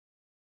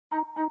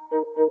It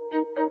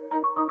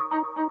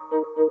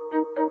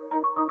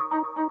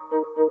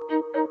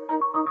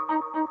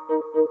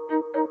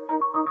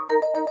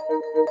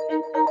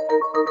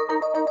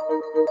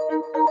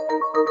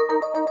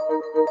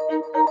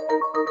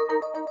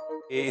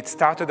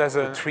started as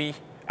a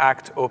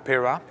three-act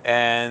opera,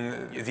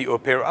 and the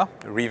opera,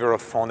 River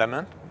of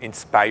Fundament,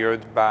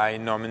 inspired by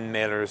Norman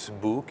Mailer's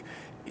book,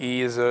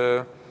 is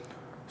a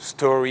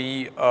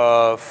story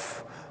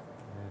of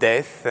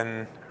death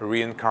and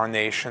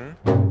reincarnation.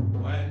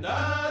 When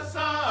the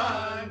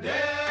sun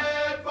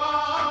did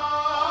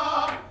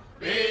fall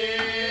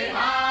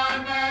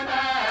behind the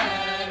head,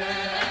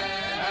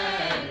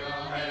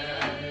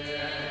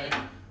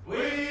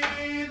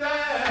 we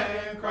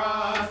then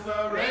crossed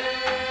the river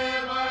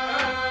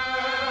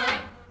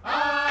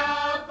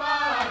of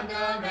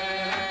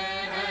Fundament.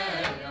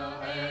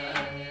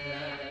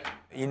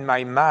 In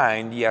my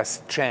mind, he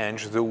has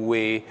changed the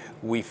way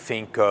we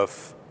think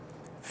of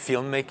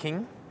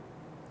filmmaking,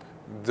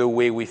 the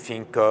way we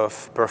think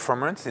of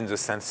performance in the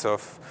sense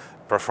of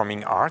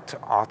performing art,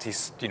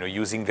 artists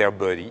using their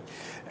body,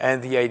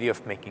 and the idea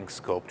of making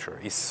sculpture.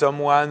 Is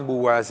someone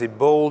who was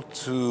able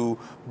to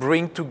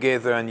bring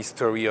together an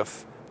history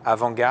of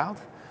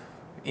avant-garde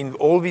in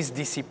all these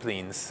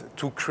disciplines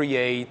to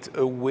create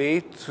a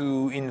way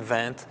to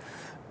invent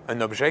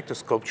an object, a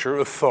sculpture,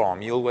 a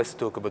form. You always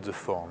talk about the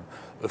form.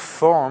 A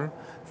form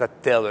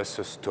that tells us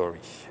a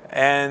story.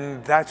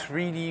 And that's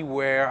really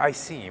where I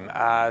see him,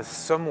 as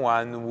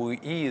someone who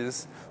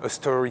is a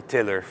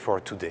storyteller for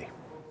today.